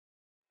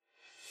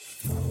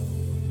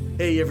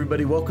Hey,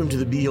 everybody, welcome to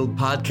the Be Healed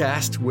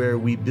podcast, where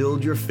we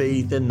build your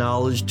faith and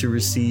knowledge to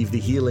receive the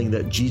healing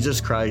that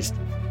Jesus Christ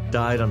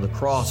died on the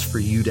cross for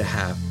you to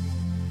have.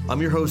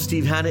 I'm your host,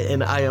 Steve Hannett,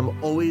 and I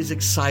am always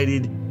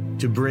excited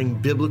to bring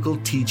biblical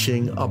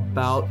teaching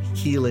about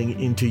healing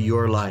into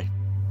your life.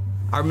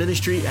 Our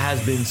ministry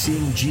has been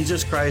seeing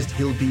Jesus Christ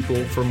heal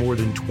people for more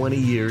than 20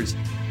 years,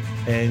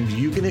 and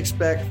you can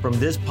expect from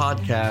this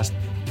podcast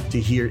to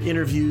hear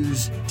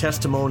interviews,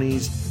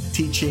 testimonies,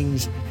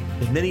 teachings,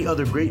 and many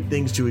other great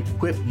things to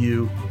equip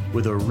you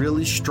with a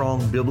really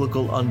strong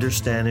biblical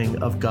understanding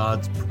of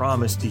God's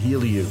promise to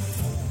heal you.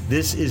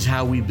 This is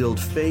how we build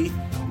faith.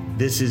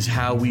 This is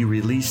how we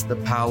release the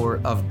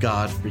power of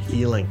God for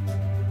healing.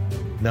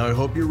 Now, I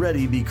hope you're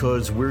ready,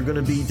 because we're going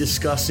to be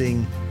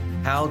discussing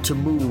how to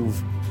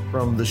move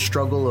from the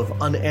struggle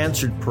of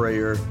unanswered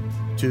prayer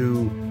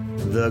to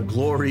the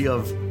glory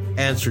of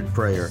answered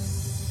prayer.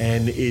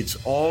 And it's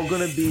all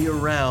going to be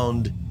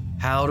around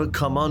how to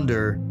come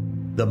under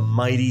the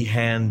mighty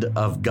hand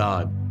of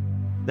God.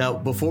 Now,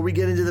 before we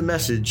get into the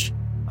message,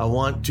 I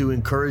want to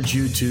encourage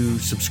you to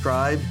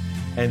subscribe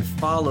and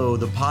follow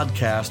the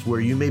podcast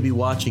where you may be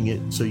watching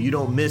it so you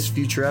don't miss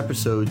future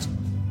episodes.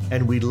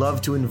 And we'd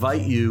love to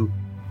invite you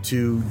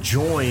to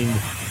join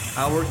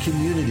our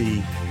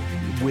community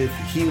with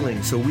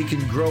healing so we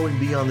can grow and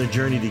be on the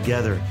journey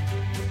together.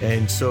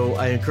 And so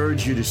I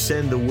encourage you to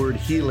send the word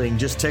healing,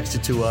 just text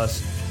it to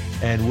us,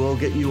 and we'll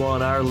get you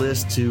on our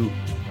list to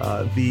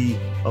be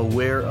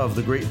aware of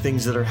the great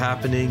things that are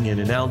happening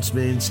and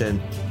announcements and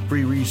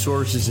free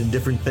resources and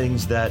different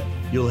things that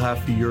you'll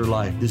have for your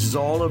life. This is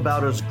all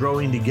about us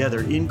growing together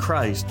in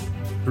Christ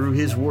through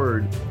His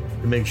Word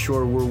to make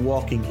sure we're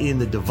walking in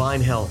the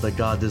divine health that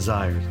God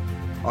desires.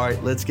 All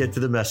right, let's get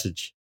to the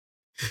message.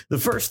 The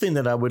first thing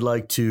that I would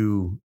like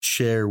to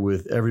share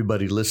with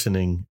everybody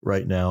listening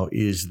right now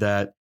is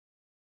that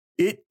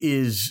it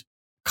is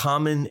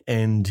common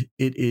and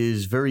it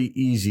is very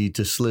easy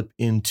to slip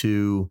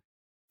into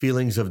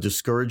feelings of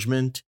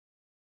discouragement,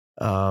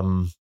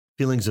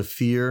 feelings of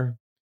fear,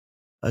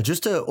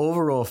 just an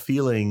overall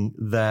feeling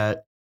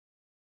that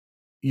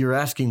you're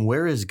asking,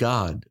 where is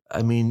God?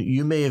 I mean,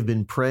 you may have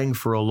been praying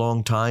for a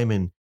long time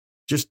and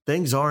just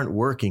things aren't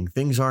working,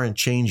 things aren't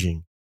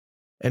changing.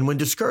 And when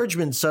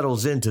discouragement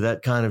settles into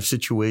that kind of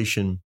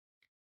situation,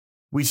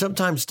 we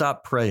sometimes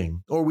stop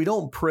praying, or we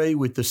don't pray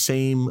with the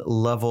same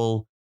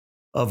level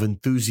of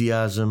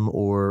enthusiasm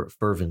or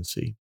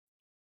fervency.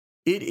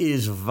 It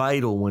is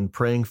vital when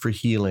praying for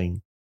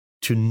healing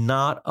to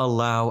not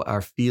allow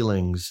our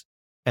feelings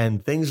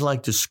and things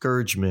like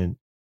discouragement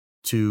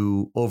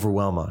to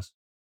overwhelm us.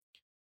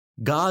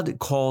 God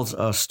calls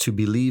us to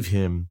believe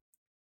Him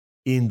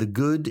in the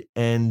good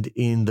and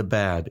in the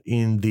bad,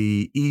 in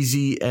the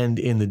easy and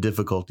in the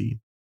difficulty.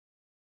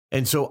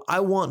 And so I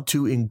want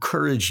to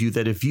encourage you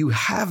that if you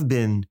have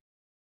been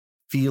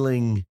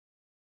feeling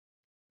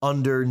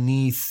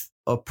underneath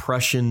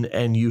oppression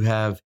and you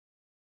have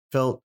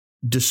felt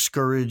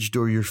discouraged,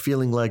 or you're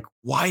feeling like,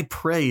 why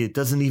pray? It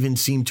doesn't even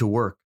seem to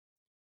work.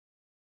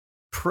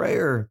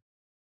 Prayer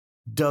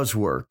does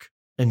work,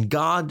 and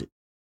God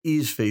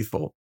is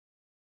faithful.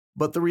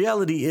 But the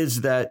reality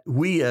is that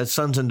we, as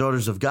sons and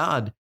daughters of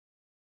God,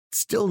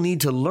 still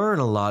need to learn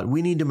a lot.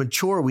 We need to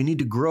mature. We need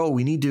to grow.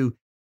 We need to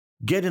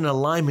get in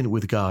alignment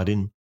with God.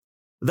 And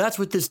that's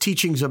what this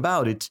teaching's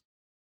about.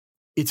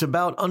 It's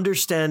about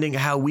understanding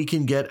how we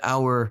can get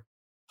our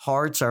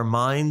hearts, our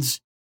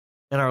minds,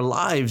 and our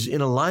lives in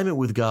alignment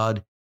with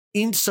God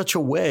in such a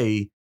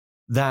way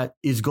that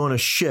is going to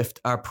shift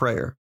our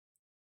prayer.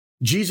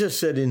 Jesus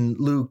said in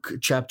Luke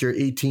chapter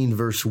 18,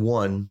 verse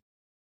 1,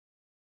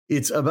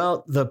 it's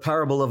about the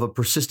parable of a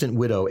persistent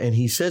widow. And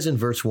he says in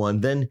verse 1,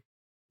 then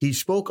he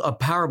spoke a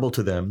parable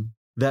to them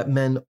that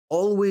men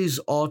always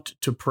ought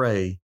to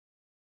pray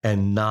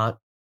and not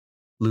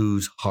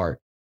lose heart.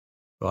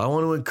 So I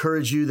want to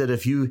encourage you that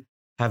if you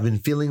have been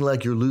feeling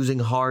like you're losing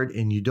heart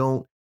and you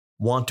don't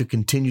want to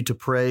continue to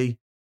pray,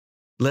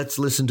 let's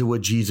listen to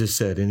what Jesus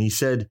said. And He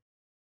said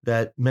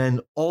that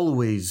men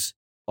always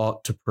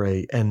ought to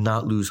pray and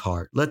not lose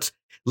heart. Let's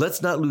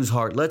not lose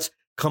heart. Let's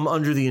come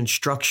under the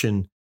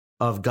instruction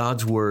of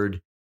God's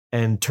word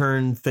and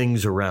turn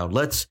things around.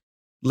 Let's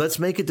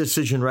make a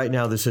decision right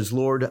now that says,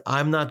 Lord,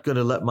 I'm not going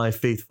to let my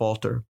faith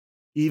falter,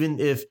 even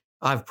if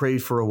I've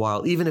prayed for a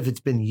while, even if it's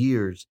been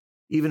years,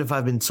 even if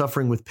I've been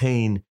suffering with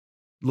pain.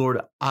 Lord,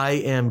 I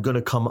am going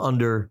to come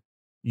under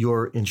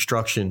your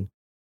instruction.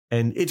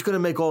 And it's going to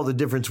make all the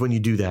difference when you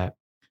do that.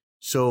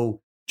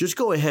 So just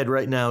go ahead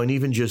right now and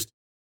even just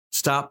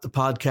stop the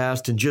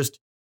podcast and just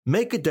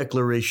make a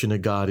declaration to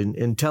God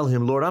and tell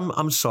Him, Lord,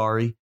 I'm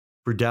sorry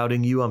for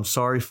doubting you. I'm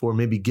sorry for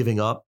maybe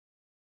giving up.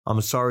 I'm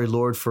sorry,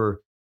 Lord,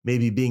 for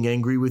maybe being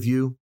angry with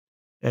you.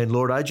 And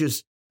Lord, I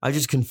just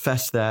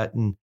confess that.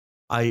 And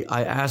I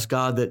ask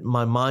God that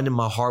my mind and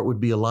my heart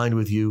would be aligned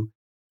with you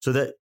so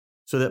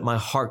that my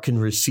heart can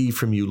receive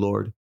from you,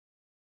 Lord.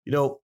 You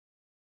know,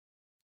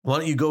 why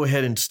don't you go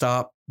ahead and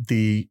stop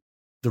the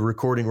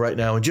recording right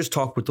now and just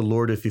talk with the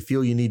Lord if you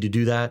feel you need to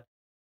do that,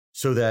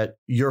 so that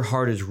your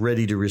heart is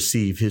ready to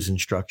receive His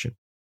instruction.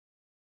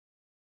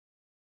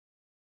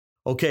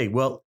 Okay,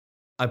 well,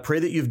 I pray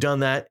that you've done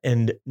that.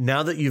 And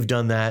now that you've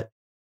done that,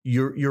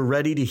 you're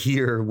ready to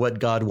hear what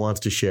God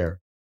wants to share.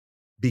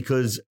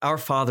 Because our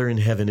Father in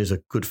heaven is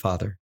a good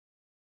Father.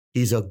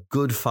 He's a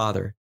good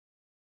Father.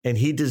 And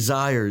he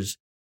desires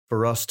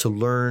for us to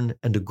learn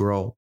and to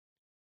grow.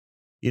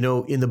 You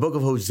know, in the book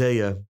of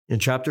Hosea, in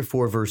chapter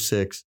 4, verse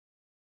 6,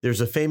 there's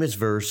a famous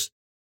verse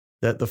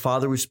that the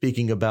Father was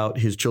speaking about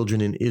his children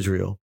in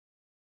Israel.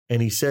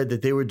 And he said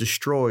that they were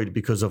destroyed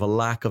because of a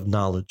lack of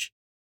knowledge.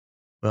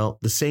 Well,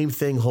 the same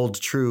thing holds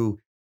true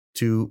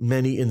to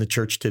many in the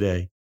church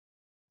today.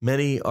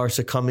 Many are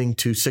succumbing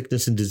to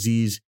sickness and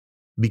disease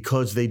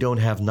because they don't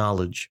have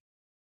knowledge.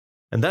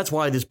 And that's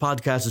why this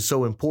podcast is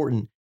so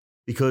important,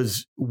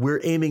 because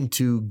we're aiming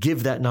to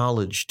give that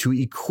knowledge, to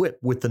equip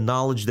with the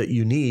knowledge that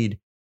you need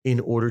in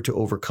order to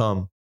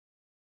overcome.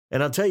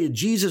 And I'll tell you,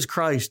 Jesus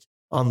Christ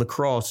on the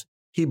cross,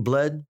 he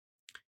bled,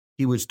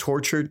 he was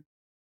tortured,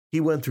 he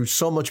went through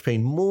so much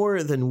pain,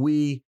 more than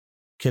we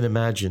can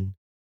imagine.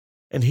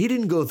 And he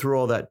didn't go through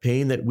all that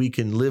pain that we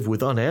can live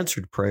with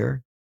unanswered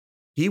prayer.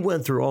 He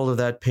went through all of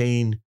that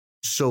pain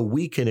so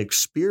we can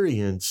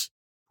experience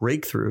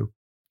breakthrough.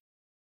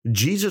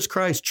 Jesus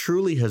Christ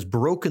truly has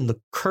broken the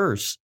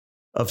curse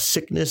of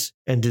sickness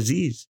and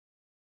disease.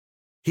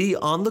 He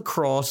on the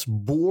cross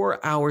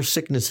bore our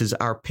sicknesses,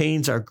 our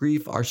pains, our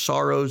grief, our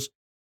sorrows,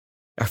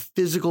 our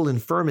physical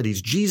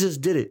infirmities. Jesus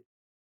did it.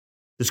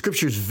 The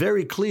scripture is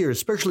very clear,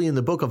 especially in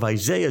the book of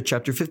Isaiah,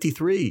 chapter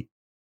 53.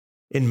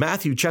 In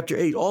Matthew, chapter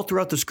 8, all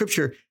throughout the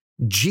scripture,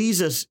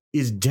 Jesus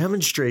is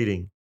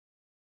demonstrating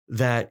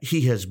that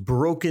he has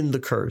broken the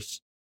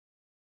curse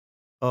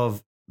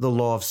of the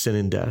law of sin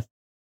and death.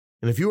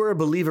 And if you are a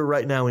believer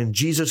right now in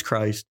Jesus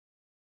Christ,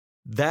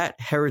 that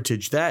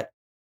heritage, that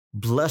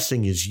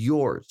blessing is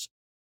yours.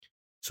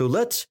 So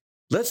let's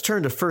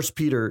turn to 1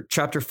 Peter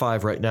chapter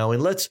 5 right now,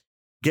 and let's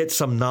get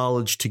some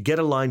knowledge to get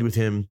aligned with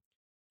him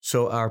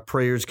so our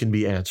prayers can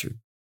be answered.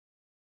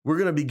 We're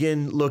going to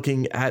begin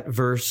looking at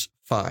verse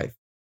 5.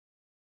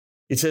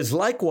 It says,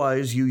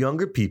 "Likewise, you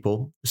younger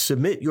people,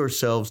 submit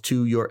yourselves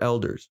to your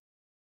elders.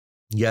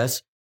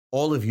 Yes,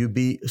 all of you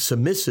be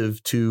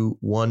submissive to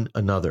one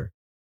another,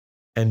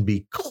 and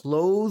be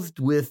clothed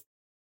with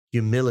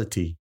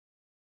humility."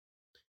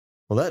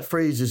 Well, that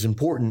phrase is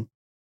important.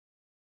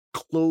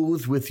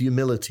 Clothed with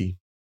humility.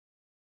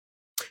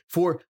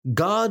 For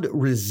God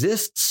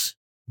resists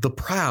the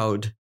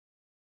proud,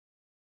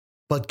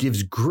 but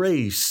gives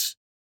grace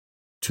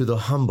to the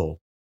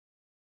humble.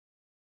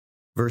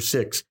 Verse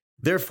 6,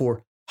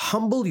 "Therefore,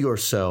 humble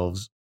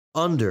yourselves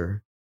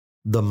under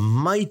the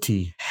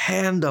mighty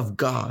hand of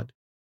God,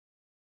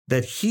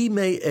 that he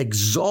may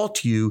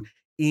exalt you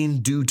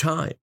in due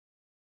time,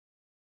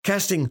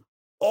 casting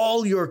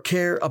all your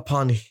care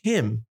upon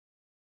him,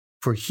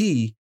 for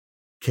he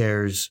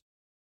cares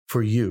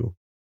for you."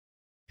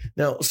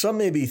 Now, some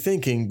may be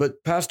thinking,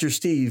 but Pastor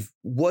Steve,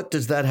 what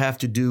does that have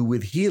to do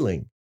with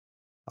healing?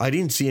 I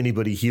didn't see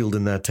anybody healed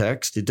in that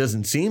text. It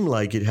doesn't seem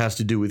like it has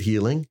to do with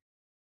healing.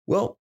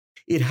 Well,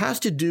 it has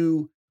to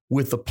do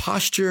with the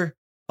posture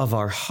of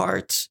our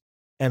hearts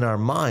and our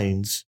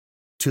minds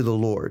to the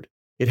Lord.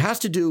 It has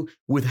to do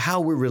with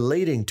how we're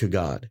relating to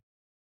God.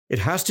 It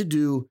has to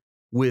do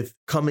with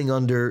coming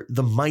under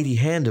the mighty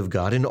hand of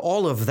God. And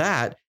all of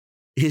that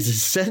is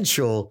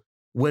essential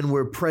when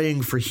we're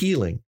praying for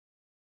healing.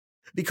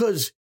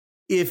 Because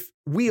if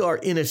we are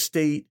in a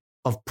state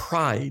of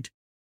pride,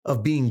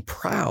 of being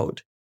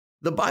proud,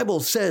 the Bible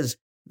says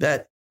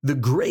that the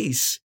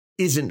grace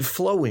isn't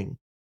flowing.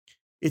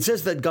 It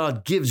says that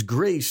God gives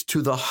grace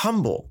to the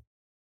humble.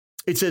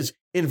 It says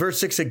in verse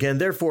 6 again,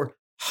 "Therefore,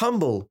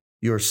 humble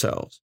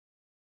yourselves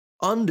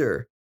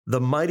under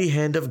the mighty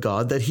hand of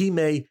God, that he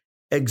may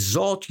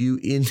exalt you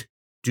in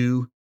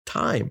due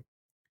time."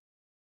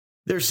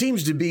 There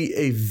seems to be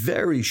a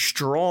very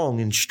strong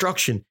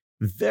instruction,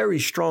 very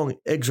strong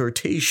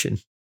exhortation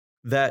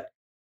that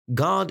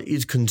God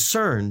is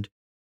concerned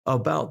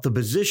about the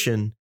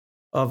position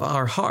of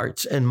our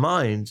hearts and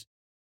minds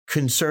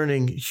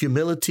concerning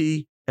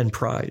humility and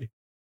pride.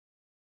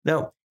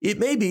 Now, it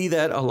may be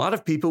that a lot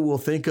of people will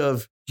think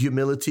of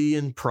humility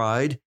and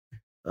pride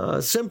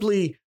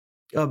simply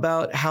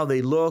about how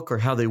they look or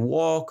how they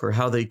walk or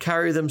how they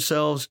carry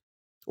themselves,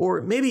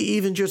 or maybe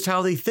even just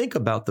how they think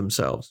about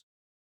themselves.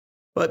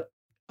 But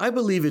I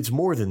believe it's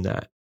more than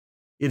that.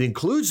 It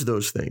includes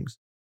those things.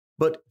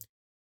 But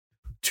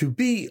to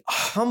be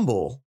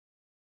humble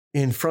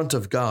in front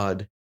of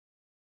God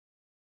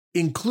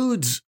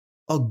includes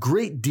a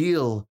great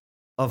deal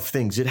of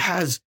things. It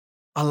has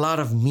a lot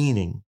of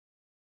meaning.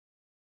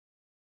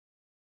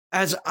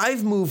 As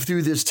I've moved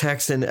through this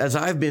text and as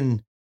I've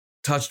been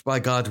touched by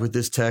God with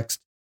this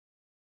text,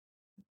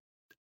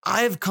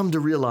 I've come to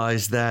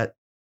realize that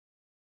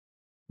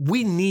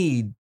we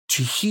need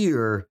to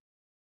hear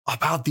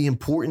about the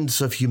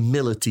importance of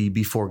humility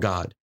before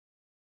God.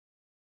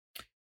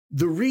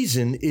 The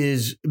reason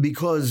is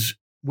because,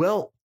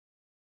 well,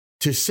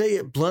 to say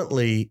it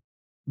bluntly,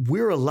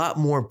 we're a lot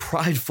more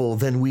prideful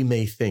than we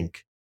may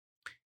think.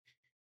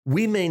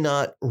 We may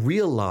not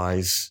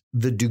realize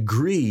the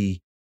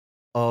degree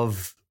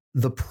of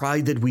the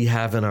pride that we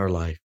have in our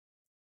life.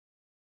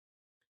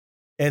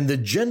 And the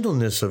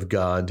gentleness of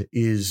God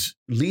is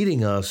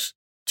leading us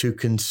to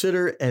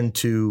consider and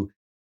to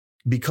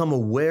become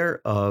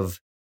aware of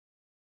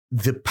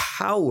the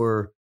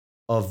power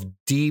of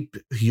deep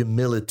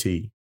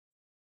humility.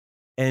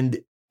 And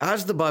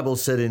as the Bible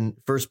said in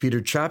 1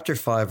 Peter chapter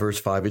 5, verse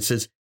 5, it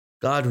says,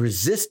 God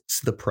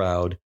resists the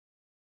proud,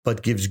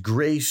 but gives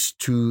grace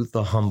to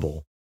the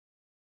humble.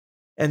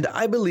 And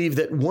I believe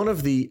that one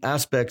of the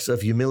aspects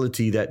of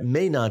humility that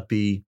may not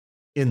be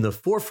in the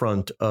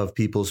forefront of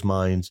people's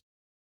minds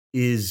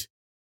is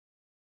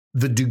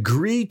the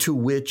degree to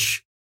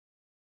which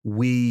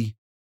we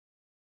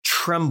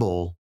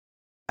tremble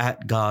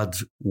at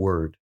God's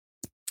word.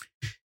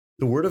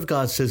 The word of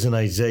God says in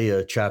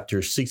Isaiah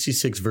chapter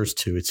 66, verse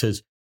 2, it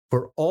says,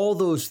 for all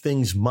those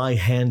things my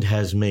hand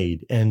has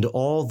made, and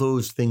all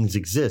those things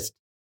exist,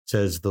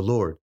 says the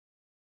Lord.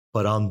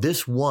 But on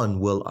this one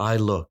will I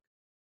look,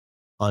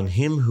 on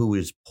him who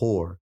is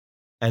poor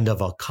and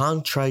of a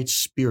contrite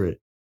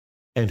spirit,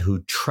 and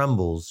who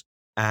trembles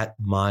at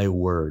my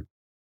word.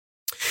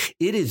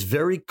 It is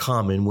very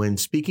common when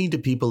speaking to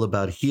people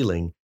about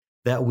healing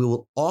that we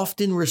will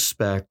often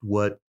respect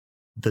what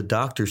the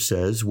doctor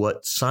says,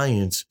 what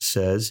science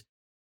says,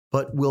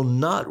 but will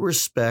not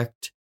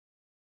respect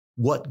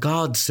what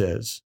God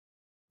says.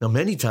 Now,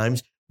 many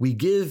times we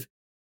give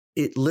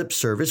it lip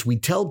service. We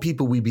tell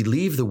people we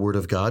believe the word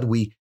of God.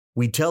 We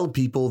tell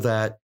people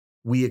that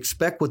we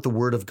expect what the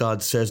word of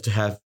God says to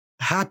have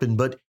happen,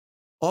 but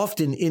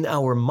often in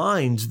our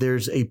minds,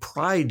 there's a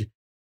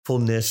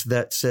pridefulness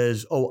that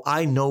says, oh,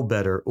 I know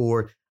better,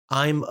 or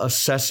I'm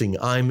assessing,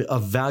 I'm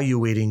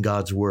evaluating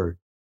God's word.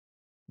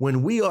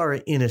 When we are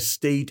in a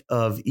state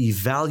of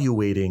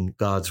evaluating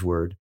God's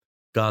word,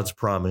 God's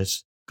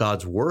promise,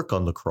 God's work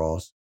on the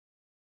cross,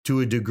 to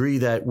a degree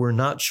that we're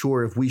not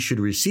sure if we should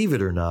receive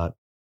it or not,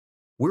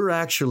 we're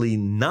actually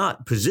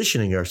not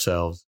positioning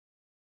ourselves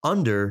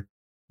under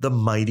the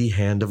mighty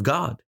hand of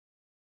God.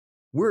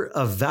 We're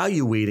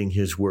evaluating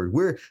his word.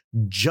 We're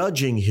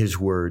judging his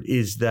word.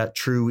 Is that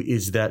true?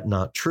 Is that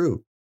not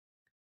true?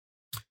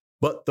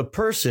 But the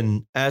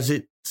person, as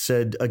it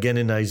said again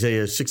in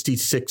Isaiah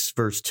 66,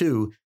 verse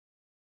 2,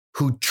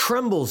 who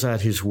trembles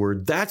at his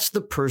word, that's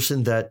the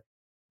person that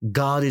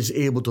God is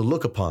able to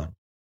look upon.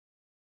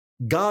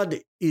 God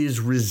is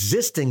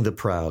resisting the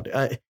proud.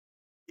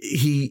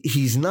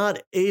 He's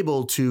not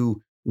able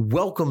to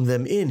welcome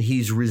them in.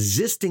 He's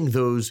resisting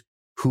those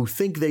who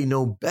think they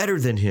know better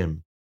than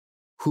him,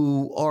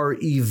 who are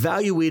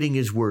evaluating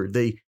his word.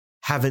 They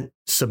haven't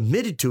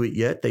submitted to it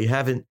yet. They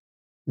haven't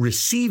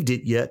received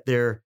it yet.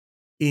 They're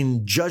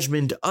in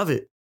judgment of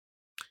it.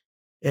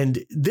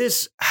 And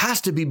this has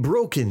to be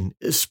broken,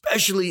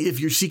 especially if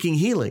you're seeking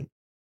healing.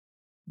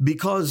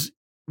 Because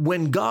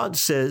when God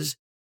says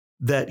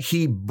that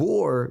he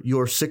bore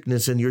your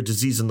sickness and your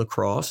disease on the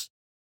cross,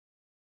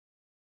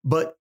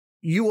 but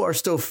you are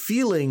still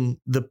feeling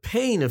the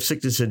pain of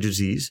sickness and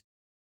disease,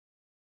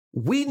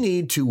 we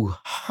need to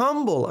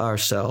humble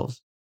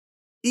ourselves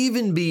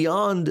even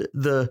beyond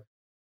the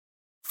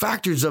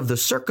factors of the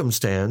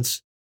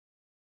circumstance.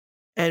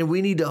 And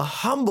we need to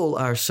humble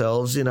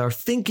ourselves in our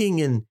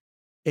thinking and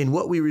in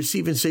what we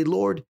receive and say,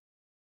 Lord,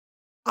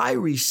 I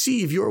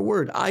receive your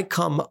word. I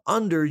come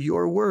under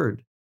your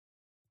word.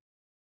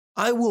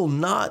 I will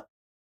not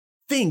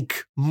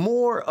think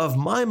more of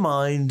my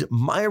mind,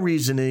 my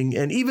reasoning,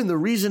 and even the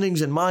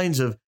reasonings and minds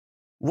of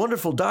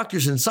wonderful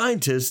doctors and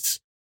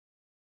scientists.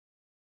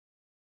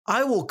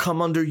 I will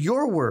come under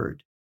your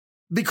word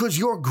because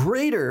you're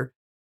greater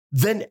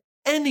than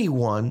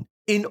anyone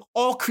in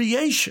all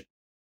creation.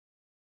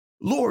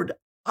 Lord,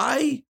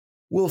 I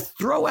will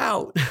throw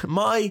out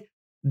my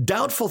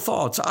doubtful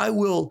thoughts. I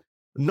will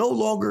no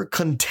longer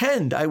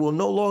contend. I will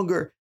no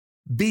longer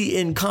be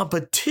in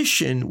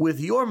competition with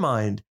your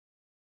mind.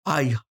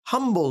 I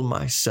humble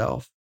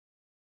myself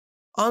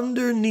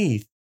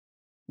underneath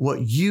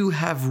what you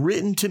have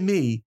written to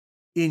me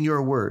in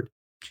your word.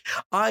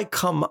 I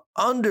come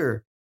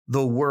under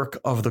the work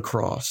of the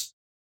cross.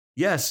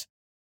 Yes,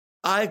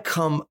 I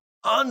come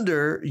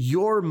under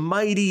your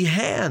mighty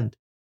hand.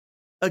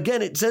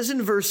 Again, it says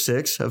in verse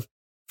 6 of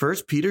 1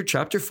 Peter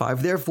chapter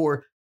 5,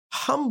 therefore,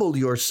 humble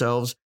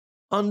yourselves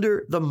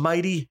under the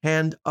mighty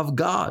hand of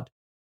God.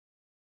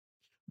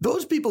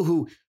 Those people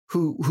who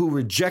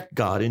reject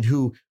God and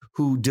who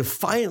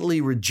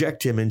defiantly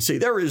reject him and say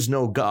there is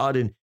no God,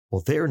 and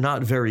well, they're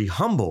not very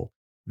humble.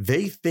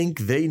 They think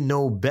they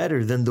know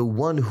better than the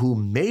one who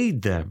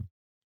made them.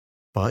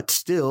 But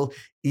still,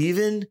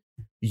 even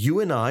you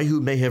and I who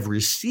may have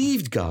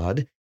received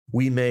God,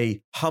 we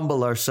may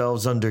humble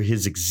ourselves under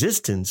his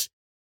existence.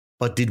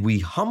 But did we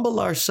humble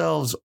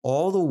ourselves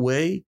all the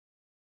way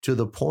to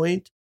the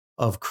point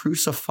of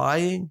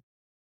crucifying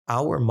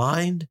our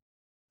mind,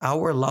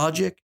 our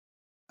logic,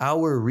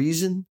 our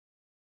reason,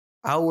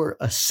 our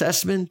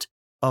assessment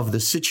of the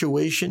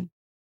situation,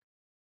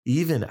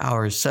 even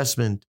our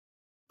assessment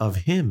of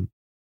him?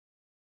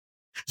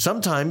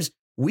 Sometimes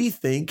we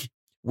think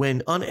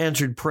when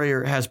unanswered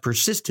prayer has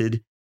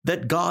persisted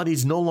that God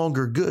is no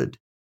longer good,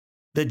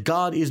 that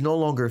God is no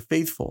longer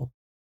faithful.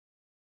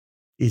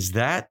 Is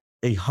that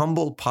a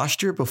humble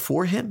posture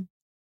before him?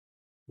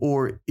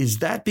 Or is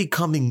that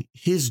becoming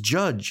his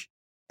judge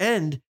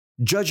and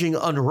judging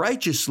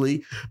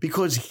unrighteously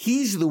because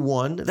he's the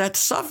one that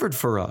suffered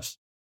for us?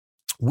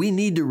 We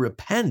need to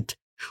repent.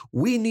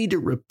 We need to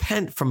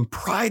repent from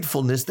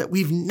pridefulness that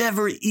we've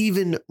never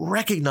even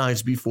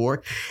recognized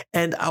before.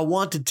 And I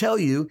want to tell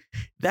you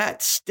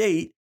that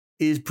state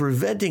is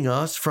preventing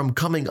us from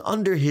coming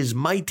under his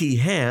mighty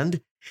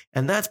hand.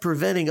 And that's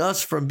preventing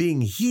us from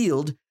being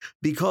healed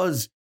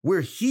because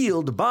we're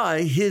healed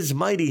by his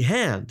mighty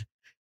hand.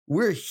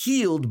 We're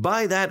healed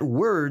by that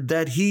word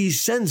that he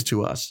sends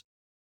to us.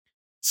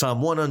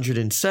 Psalm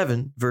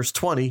 107, verse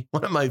 20,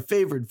 one of my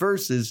favorite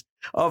verses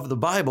of the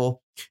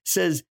Bible,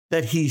 says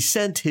that he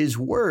sent his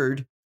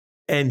word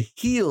and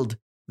healed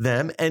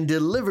them and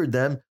delivered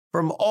them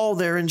from all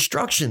their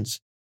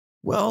instructions.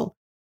 Well,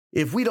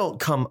 if we don't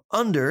come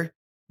under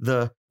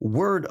the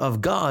word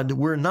of God,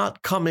 we're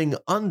not coming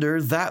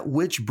under that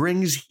which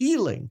brings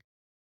healing.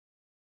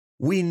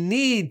 We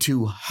need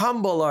to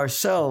humble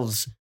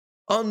ourselves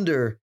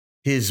under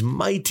his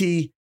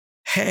mighty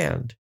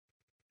hand.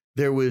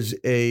 There was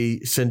a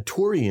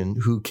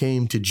centurion who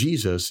came to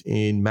Jesus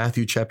in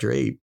Matthew chapter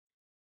 8,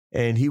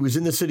 and he was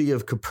in the city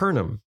of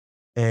Capernaum.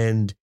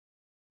 And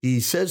he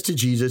says to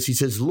Jesus, he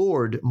says,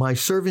 "Lord, my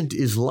servant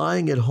is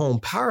lying at home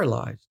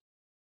paralyzed,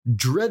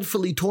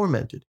 dreadfully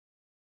tormented."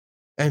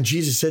 And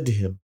Jesus said to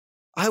him,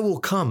 "I will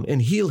come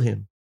and heal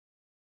him."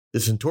 The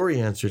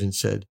centurion answered and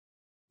said,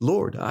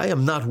 "Lord, I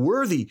am not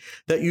worthy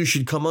that you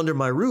should come under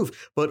my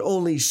roof, but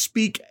only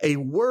speak a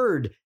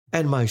word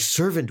and my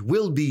servant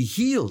will be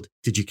healed."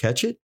 Did you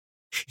catch it?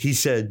 He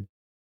said,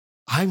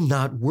 "I'm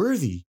not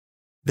worthy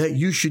that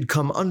you should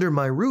come under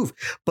my roof,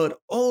 but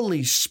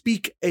only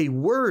speak a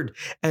word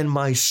and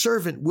my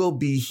servant will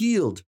be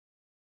healed."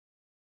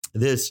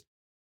 This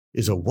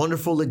is a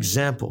wonderful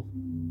example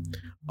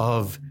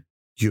of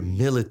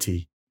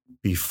humility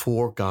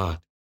before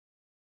God.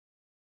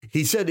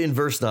 He said in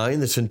verse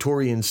 9, the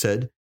centurion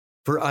said,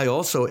 "For I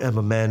also am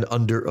a man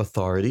under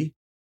authority,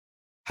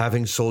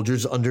 having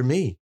soldiers under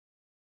me.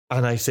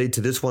 And I say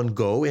to this one,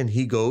 go, and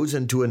he goes,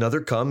 and to another,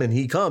 come, and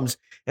he comes,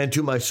 and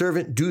to my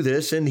servant, do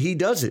this, and he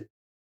does it."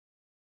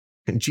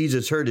 And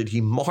Jesus heard it. He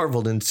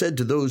marveled and said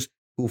to those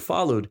who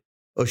followed,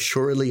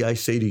 "Assuredly, I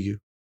say to you,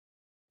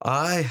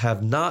 I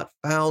have not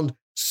found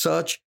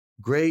such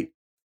great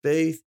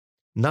faith,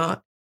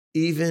 not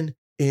even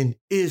in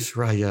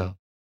Israel."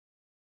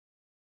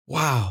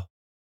 Wow.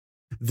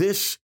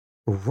 This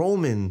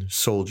Roman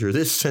soldier,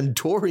 this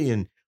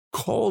centurion,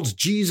 calls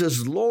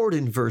Jesus Lord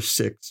in verse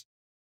 6.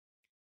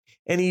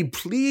 And he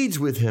pleads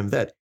with him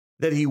that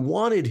he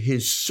wanted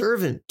his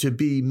servant to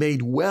be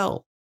made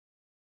well.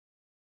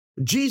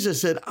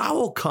 Jesus said, I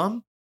will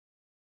come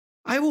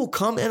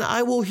and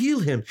I will heal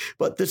him.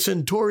 But the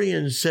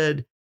centurion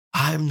said,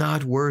 "I'm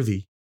not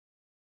worthy."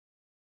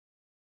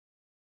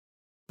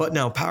 But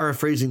now,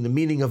 paraphrasing the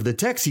meaning of the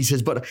text, he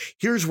says, "But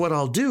here's what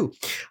I'll do.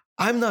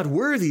 I'm not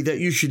worthy that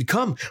you should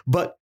come,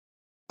 but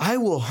I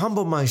will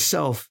humble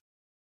myself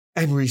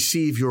and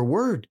receive your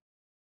word."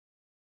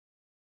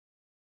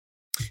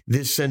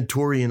 This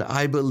centurion,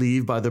 I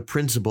believe, by the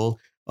principle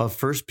of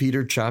 1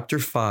 Peter chapter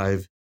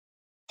 5,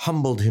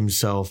 humbled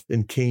himself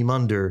and came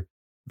under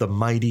the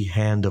mighty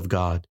hand of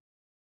God.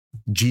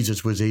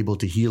 Jesus was able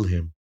to heal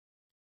him.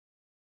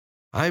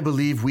 I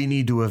believe we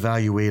need to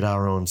evaluate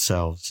our own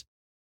selves.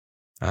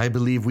 I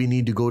believe we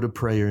need to go to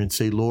prayer and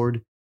say,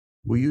 "Lord,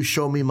 will you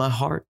show me my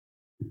heart?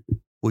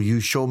 Will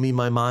you show me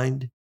my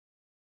mind?"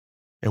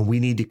 And we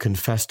need to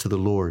confess to the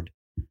Lord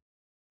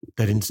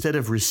that instead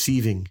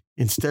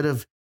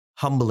of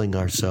humbling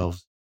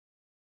ourselves,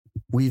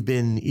 we've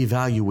been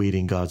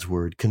evaluating God's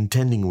word,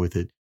 contending with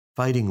it,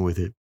 fighting with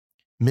it,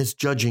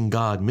 misjudging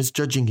God,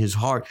 misjudging his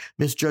heart,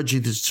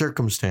 misjudging the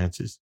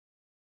circumstances.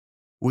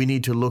 We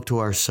need to look to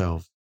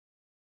ourselves.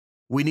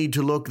 We need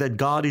to look that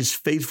God is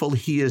faithful,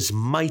 he is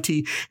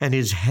mighty, and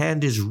his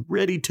hand is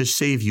ready to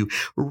save you,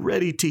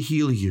 ready to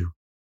heal you.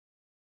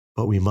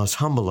 But we must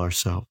humble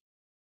ourselves.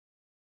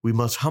 We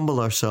must humble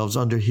ourselves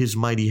under his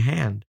mighty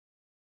hand.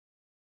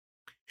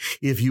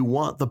 If you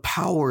want the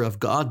power of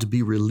God to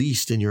be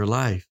released in your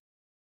life,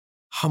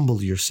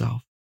 humble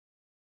yourself.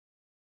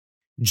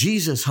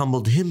 Jesus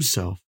humbled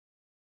himself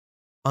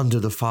under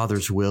the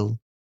Father's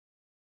will.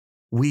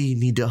 We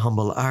need to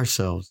humble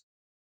ourselves.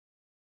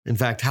 In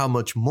fact, how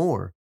much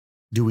more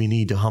do we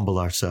need to humble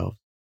ourselves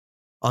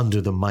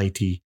under the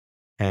mighty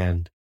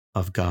hand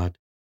of God?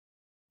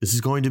 This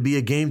is going to be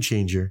a game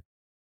changer.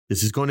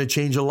 This is going to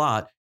change a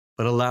lot,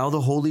 but allow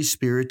the Holy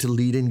Spirit to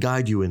lead and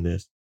guide you in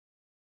this.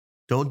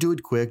 Don't do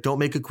it quick. Don't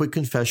make a quick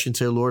confession.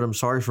 Say, "Lord, I'm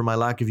sorry for my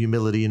lack of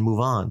humility," and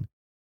move on.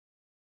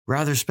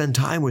 Rather, spend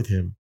time with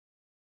him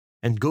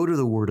and go to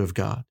the Word of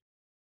God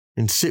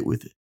and sit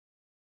with it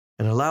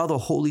and allow the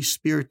Holy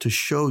Spirit to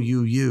show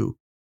you you.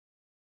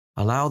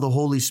 Allow the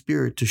Holy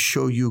Spirit to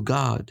show you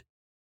God.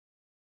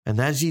 And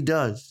as he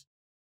does,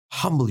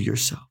 humble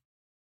yourself.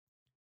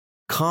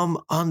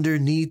 come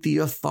underneath the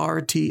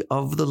authority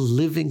of the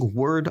living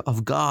word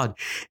of God,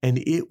 and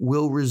it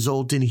will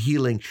result in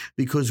healing.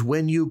 Because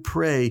when you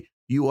pray,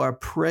 you are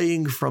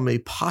praying from a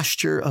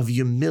posture of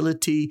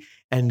humility,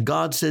 and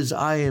God says,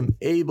 I am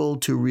able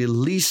to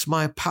release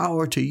my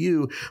power to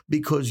you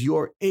because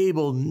you're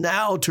able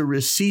now to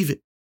receive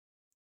it.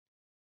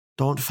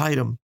 Don't fight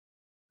him.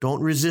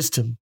 Don't resist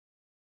him.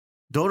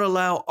 Don't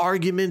allow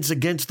arguments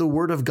against the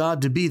word of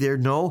God to be there.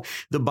 No,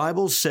 the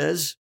Bible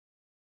says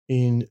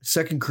in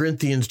 2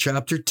 Corinthians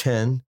chapter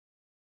 10,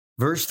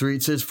 verse 3,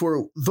 it says,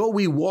 for though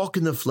we walk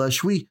in the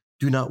flesh, we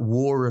do not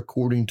war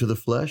according to the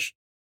flesh.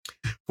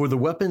 For the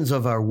weapons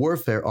of our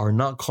warfare are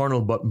not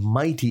carnal, but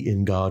mighty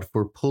in God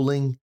for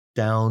pulling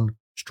down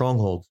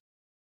strongholds,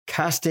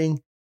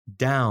 casting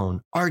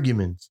down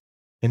arguments,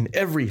 and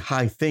every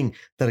high thing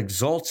that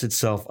exalts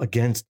itself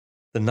against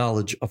the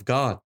knowledge of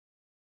God,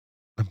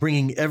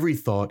 bringing every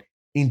thought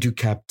into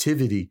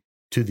captivity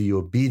to the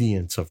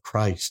obedience of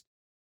Christ.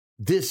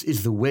 This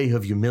is the way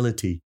of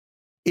humility.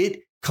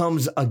 It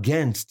comes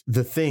against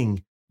the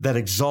thing that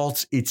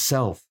exalts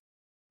itself,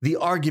 the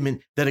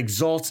argument that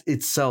exalts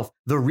itself,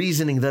 the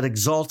reasoning that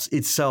exalts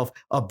itself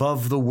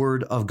above the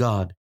word of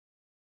God.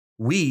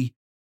 We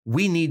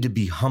need to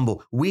be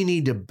humble. We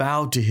need to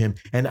bow to him.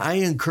 And I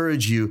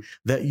encourage you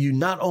that you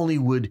not only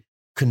would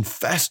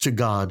confess to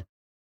God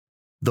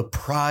the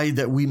pride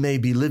that we may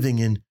be living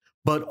in,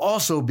 but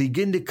also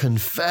begin to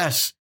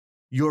confess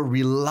your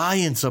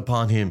reliance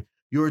upon him,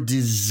 your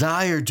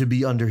desire to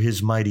be under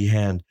his mighty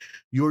hand,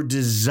 your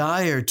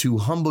desire to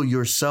humble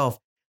yourself,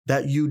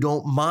 that you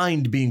don't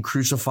mind being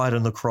crucified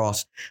on the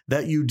cross,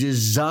 that you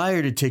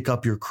desire to take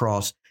up your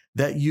cross,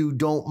 that you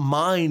don't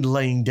mind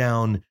laying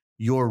down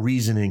your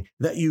reasoning,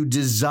 that you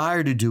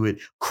desire to do it.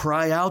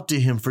 Cry out to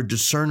him for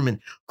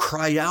discernment.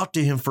 Cry out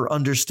to him for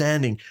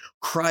understanding.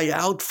 Cry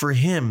out for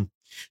him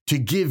to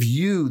give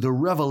you the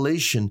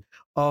revelation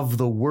of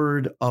the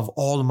word of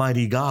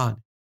Almighty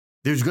God.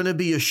 There's going to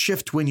be a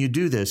shift when you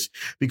do this,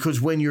 because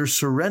when you're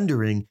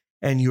surrendering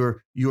and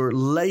you're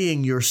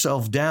laying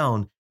yourself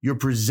down, you're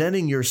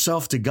presenting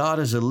yourself to God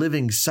as a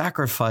living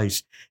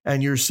sacrifice,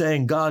 and you're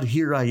saying, God,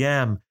 here I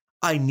am.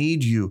 I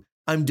need you.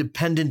 I'm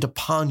dependent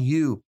upon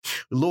you.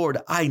 Lord,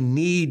 I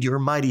need your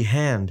mighty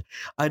hand.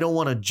 I don't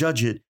want to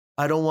judge it.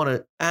 I don't want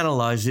to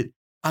analyze it.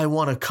 I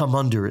want to come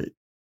under it.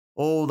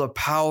 Oh, the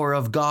power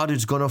of God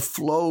is going to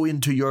flow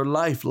into your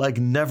life like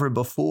never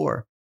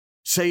before.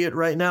 Say it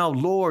right now,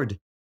 Lord.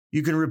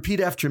 You can repeat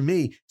after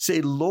me.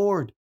 Say,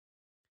 Lord,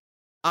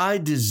 I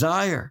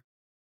desire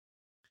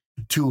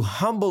to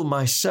humble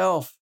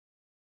myself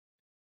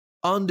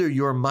under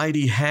your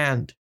mighty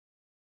hand.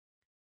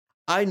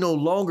 I no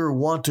longer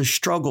want to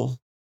struggle.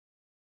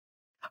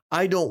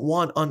 I don't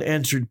want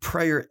unanswered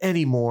prayer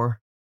anymore.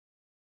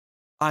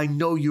 I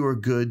know you are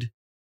good,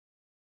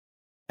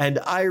 and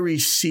I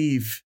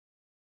receive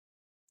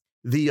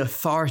the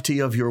authority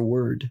of your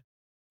word.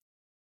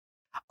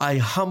 I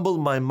humble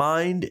my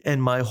mind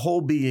and my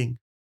whole being,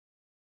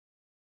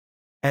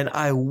 and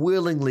I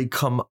willingly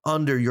come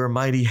under your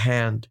mighty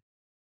hand.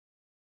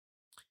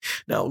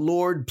 Now,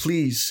 Lord,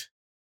 please,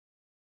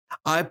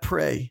 I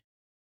pray,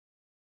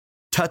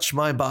 touch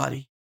my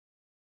body.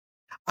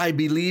 I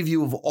believe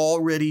you have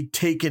already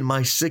taken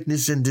my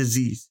sickness and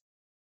disease.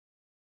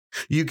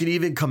 You can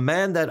even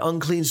command that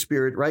unclean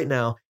spirit right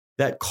now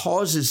that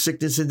causes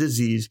sickness and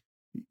disease.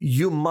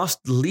 You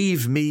must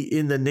leave me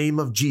in the name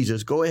of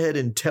Jesus. Go ahead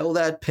and tell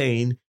that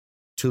pain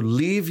to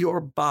leave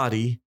your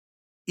body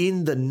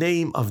in the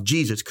name of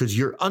Jesus, because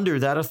you're under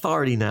that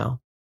authority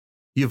now.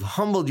 You've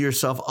humbled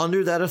yourself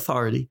under that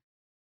authority.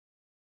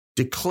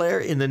 Declare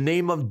in the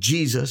name of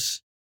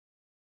Jesus.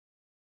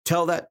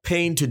 Tell that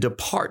pain to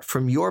depart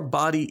from your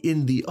body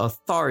in the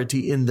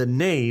authority, in the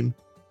name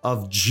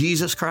of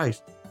Jesus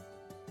Christ.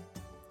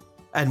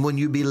 And when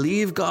you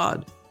believe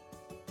God,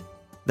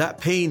 that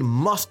pain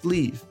must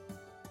leave.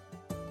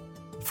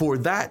 For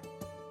that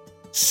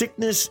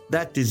sickness,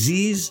 that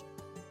disease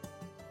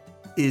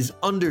is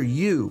under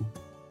you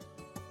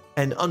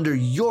and under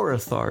your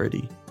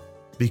authority,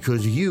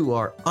 because you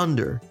are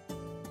under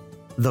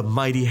the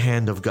mighty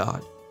hand of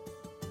God.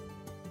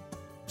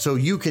 So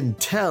you can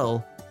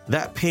tell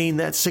that pain,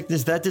 that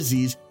sickness, that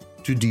disease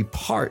to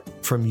depart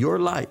from your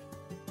life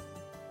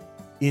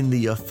in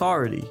the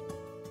authority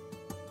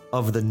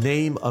of the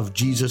name of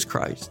Jesus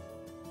Christ.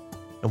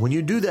 And when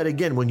you do that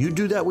again, when you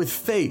do that with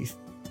faith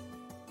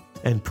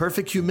and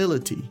perfect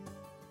humility,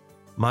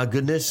 my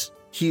goodness,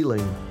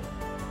 healing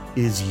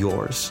is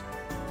yours.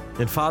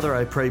 And Father,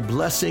 I pray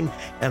blessing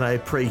and I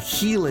pray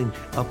healing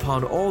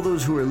upon all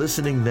those who are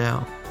listening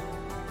now.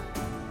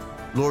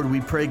 Lord,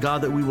 we pray,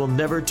 God, that we will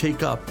never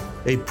take up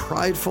a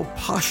prideful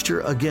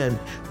posture again,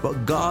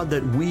 but God,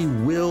 that we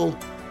will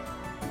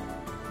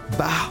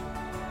bow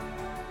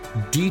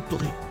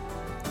deeply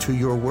to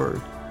your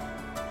word.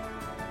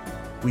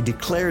 We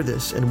declare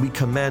this and we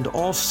command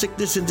all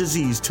sickness and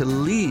disease to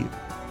leave,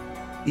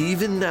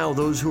 even now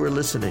those who are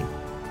listening,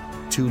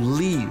 to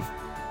leave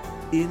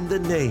in the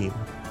name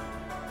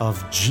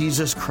of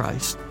Jesus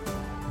Christ.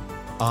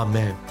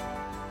 Amen.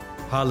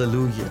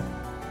 Hallelujah.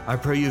 I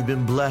pray you've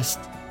been blessed.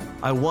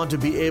 I want to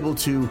be able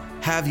to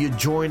have you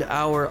join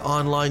our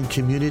online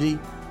community.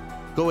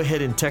 Go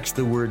ahead and text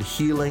the word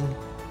healing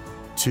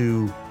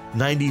to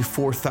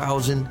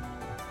 94,000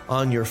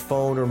 on your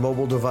phone or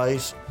mobile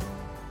device.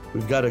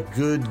 We've got a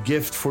good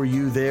gift for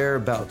you there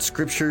about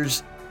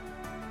scriptures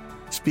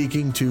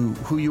speaking to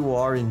who you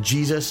are in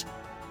Jesus.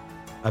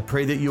 I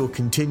pray that you'll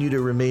continue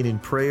to remain in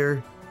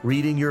prayer,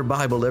 reading your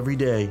Bible every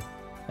day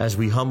as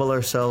we humble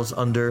ourselves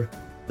under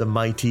the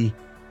mighty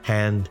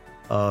hand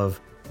of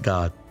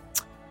God.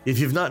 If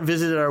you've not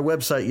visited our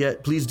website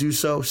yet, please do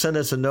so. Send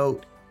us a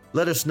note.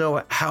 Let us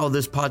know how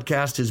this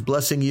podcast is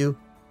blessing you.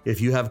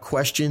 If you have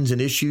questions and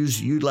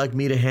issues you'd like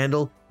me to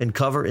handle and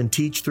cover and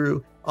teach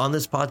through on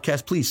this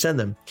podcast, please send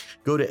them.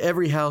 Go to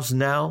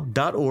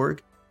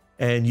everyhousenow.org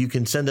and you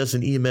can send us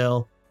an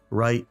email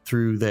right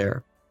through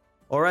there.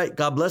 All right.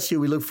 God bless you.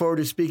 We look forward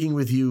to speaking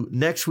with you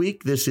next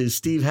week. This is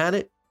Steve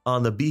Hannett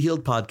on the Be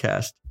Healed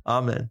podcast.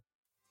 Amen.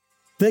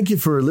 Thank you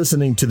for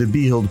listening to the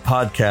Be Healed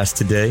podcast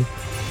today.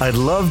 I'd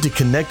love to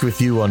connect with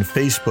you on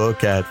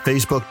Facebook at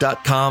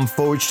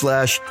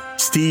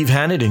facebook.com/Steve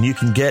Hannett, and you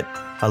can get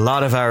a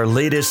lot of our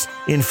latest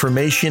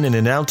information and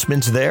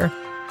announcements there.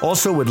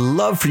 Also, would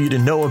love for you to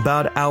know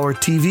about our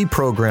TV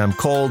program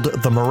called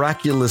The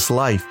Miraculous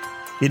Life.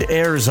 It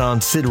airs on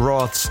Sid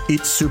Roth's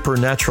It's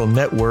Supernatural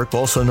Network,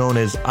 also known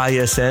as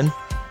ISN.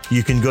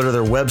 You can go to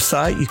their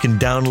website. You can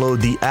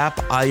download the app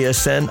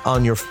ISN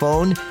on your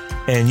phone,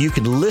 and you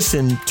can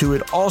listen to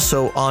it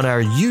also on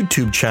our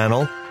YouTube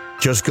channel.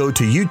 Just go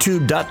to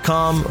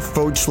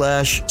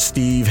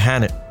youtube.com/Steve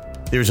Hannett.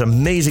 There's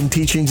amazing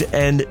teachings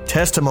and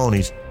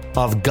testimonies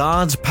of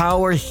God's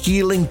power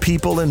healing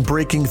people and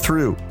breaking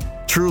through.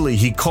 Truly,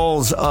 He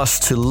calls us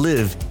to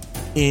live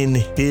in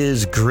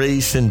His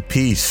grace and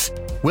peace.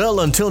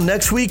 Well, until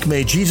next week,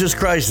 may Jesus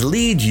Christ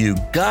lead you,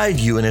 guide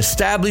you, and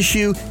establish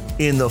you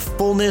in the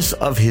fullness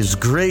of His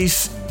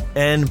grace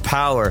and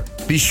power.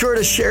 Be sure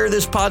to share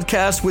this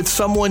podcast with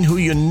someone who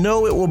you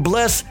know it will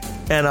bless,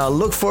 and I'll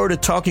look forward to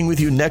talking with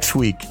you next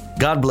week.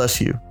 God bless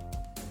you.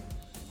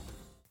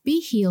 Be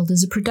Healed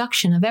is a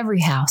production of Every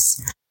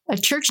House, a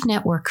church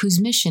network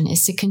whose mission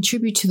is to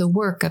contribute to the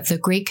work of the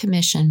Great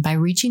Commission by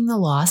reaching the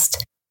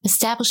lost,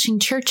 establishing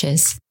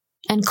churches,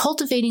 and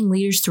cultivating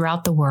leaders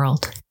throughout the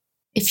world.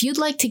 If you'd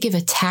like to give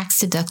a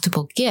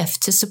tax-deductible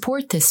gift to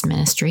support this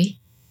ministry,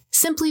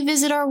 simply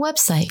visit our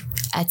website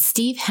at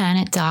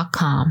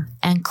stevehannett.com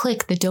and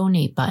click the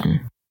donate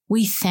button.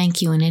 We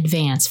thank you in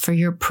advance for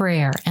your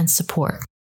prayer and support.